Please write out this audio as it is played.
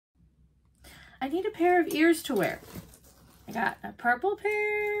I need a pair of ears to wear. I got a purple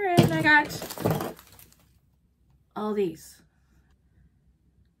pair and I got all these.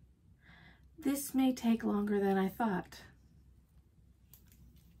 This may take longer than I thought.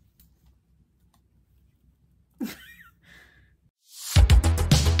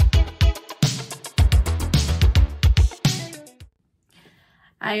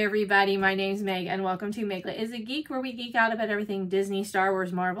 Hi everybody, my name's Meg and welcome to Meglet is a Geek, where we geek out about everything Disney, Star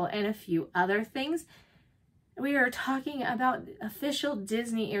Wars, Marvel, and a few other things. We are talking about official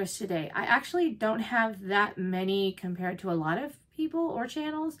Disney ears today. I actually don't have that many compared to a lot of people or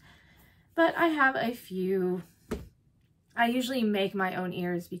channels, but I have a few. I usually make my own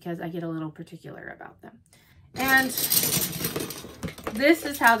ears because I get a little particular about them. And this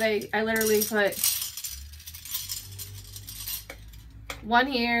is how I literally put one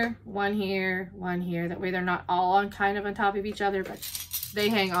here, one here, one here. That way they're not all on kind of on top of each other, but they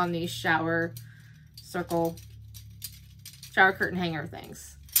hang on these shower curtain hanger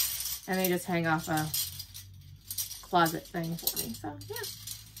things. And they just hang off a closet thing for me. So yeah.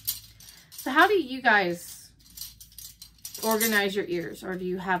 So how do you guys organize your ears? Or do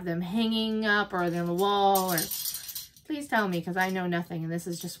you have them hanging up or are they on the wall? Or please tell me, because I know nothing, and this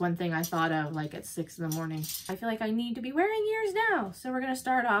is just one thing I thought of like at 6 in the morning. I feel like I need to be wearing ears now. So we're going to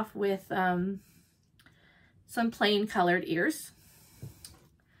start off with some plain colored ears.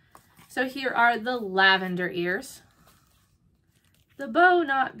 So here are the lavender ears. The bow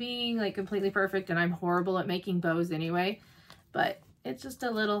not being like completely perfect, and I'm horrible at making bows anyway, but it's just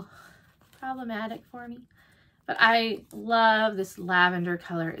a little problematic for me. But I love this lavender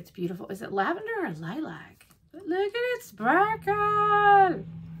color. It's beautiful. Is it lavender or lilac? But look at it sparkle.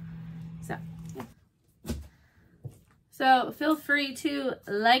 So, yeah. So feel free to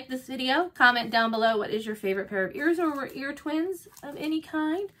like this video, comment down below what is your favorite pair of ears or ear twins of any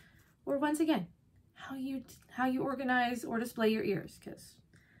kind, or once again, how you organize or display your ears, because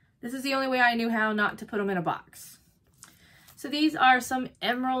this is the only way I knew how not to put them in a box. So these are some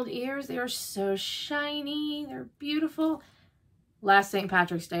emerald ears. They are so shiny. They're beautiful. Last St.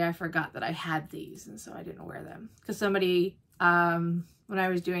 Patrick's Day, I forgot that I had these, and so I didn't wear them. Because somebody, when I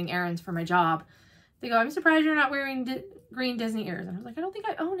was doing errands for my job, they go, "I'm surprised you're not wearing green Disney ears." And I was like, "I don't think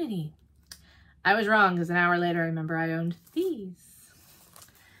I own any." I was wrong, because an hour later, I remember I owned these.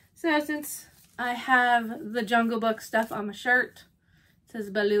 So since I have the Jungle Book stuff on my shirt, it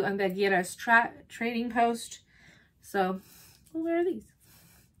says Baloo and Bagheera's trading post, so we'll wear these.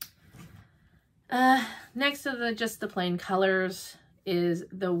 Next to just the plain colors is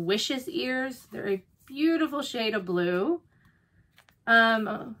the Wishes ears. They're a beautiful shade of blue.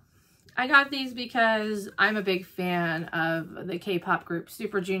 I got these because I'm a big fan of the K-pop group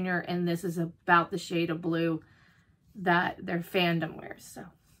Super Junior, and this is about the shade of blue that their fandom wears. So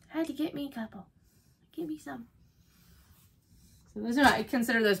I had to get me a couple. Give me some. So those are, I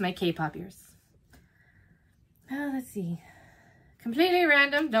consider those my K-pop ears. Let's see. Completely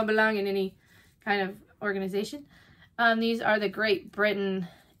random, don't belong in any kind of organization. These are the Great Britain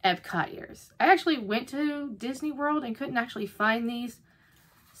Epcot ears. I actually went to Disney World and couldn't actually find these.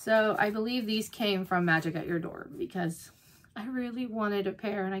 So I believe these came from Magic at Your Door, because I really wanted a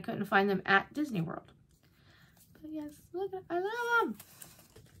pair and I couldn't find them at Disney World. But yes, look, I love them.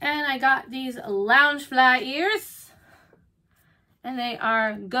 And I got these Loungefly ears. And they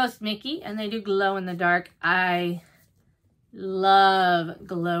are Ghost Mickey, and they do glow in the dark. I love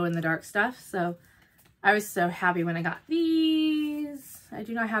glow in the dark stuff, so I was so happy when I got these. I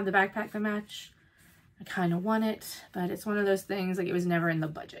do not have the backpack to match. I kind of want it, but it's one of those things, like, it was never in the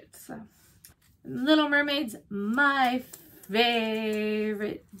budget. So Little Mermaid's my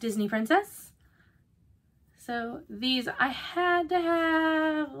favorite Disney princess, so these I had to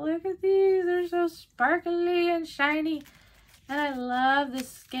have. Look at these, they're so sparkly and shiny, and I love the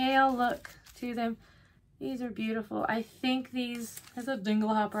scale look to them. These are beautiful. I think these has a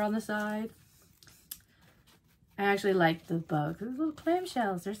dingle hopper on the side. I actually like the bugs. Those little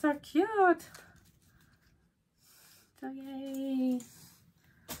clamshells, they're so cute. So yay.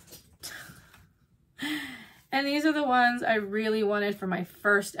 And these are the ones I really wanted for my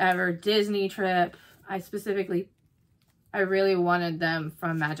first ever Disney trip. I really wanted them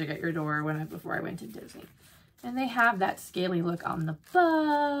from Magic at Your Door before I went to Disney. And they have that scaly look on the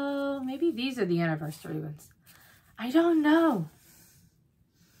bow. Maybe these are the anniversary ones. I don't know.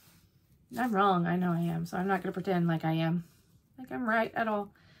 I'm wrong. I know I am. So I'm not going to pretend like I am. Like I'm right at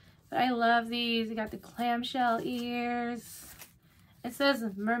all. But I love these. They got the clamshell ears. It says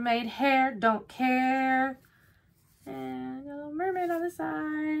mermaid hair, don't care. And a little mermaid on the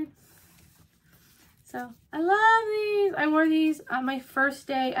side. So I love these. I wore these on my first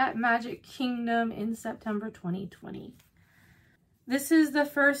day at Magic Kingdom in September 2020. This is the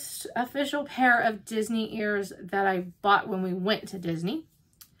first official pair of Disney ears that I bought when we went to Disney.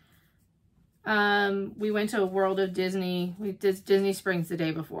 We went to a World of Disney. We did Disney Springs the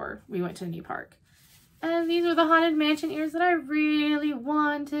day before we went to a new park. And these are the Haunted Mansion ears that I really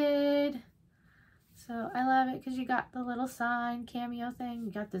wanted. So I love it because you got the little sign cameo thing.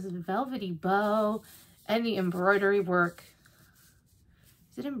 You got this velvety bow and the embroidery work.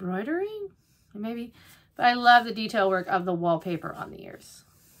 Is it embroidery? Maybe. But I love the detail work of the wallpaper on the ears.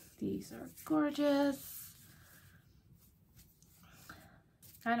 These are gorgeous.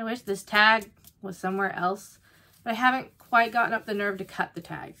 Kind of wish this tag was somewhere else. But I haven't quite gotten up the nerve to cut the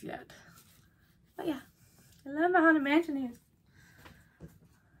tags yet. But yeah, I love the Haunted Mansion ears.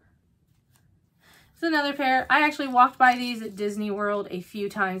 It's another pair. I actually walked by these at Disney World a few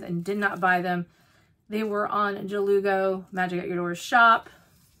times and did not buy them. They were on Jalugo Magic at Your Doors shop.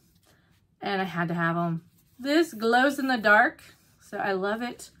 And I had to have them. This glows in the dark. So I love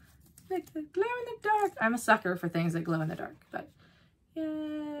it. Like the glow in the dark. I'm a sucker for things that glow in the dark. But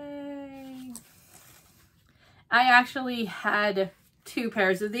yay. I actually had 2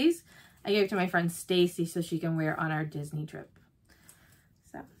 pairs of these. I gave it to my friend Stacy so she can wear on our Disney trip.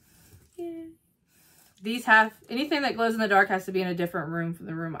 So, yeah. These have, anything that glows in the dark has to be in a different room from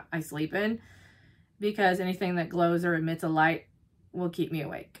the room I sleep in, because anything that glows or emits a light will keep me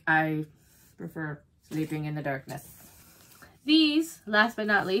awake. I prefer sleeping in the darkness. These, last but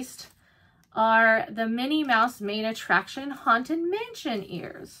not least, are the Minnie Mouse main attraction Haunted Mansion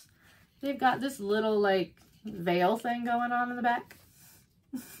ears. They've got this little like veil thing going on in the back.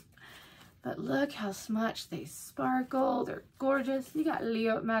 But look how much they sparkle. They're gorgeous. You got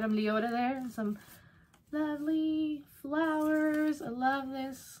Madame Leota there and some lovely flowers. I love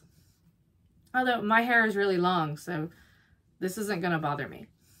this. Although my hair is really long, so this isn't going to bother me.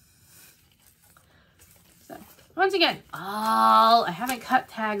 So, once again, I haven't cut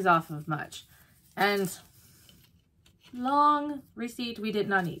tags off of much. And long receipt we did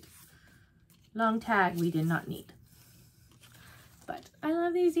not need. Long tag we did not need. But I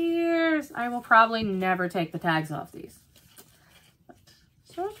love these ears. I will probably never take the tags off these. But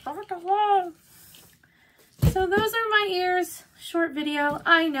so hard to love. So those are my ears. Short video,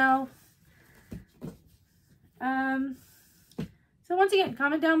 I know. So once again,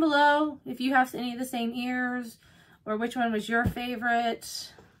 comment down below if you have any of the same ears or which one was your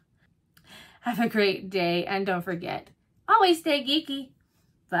favorite. Have a great day and don't forget, always stay geeky.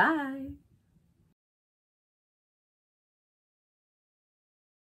 Bye.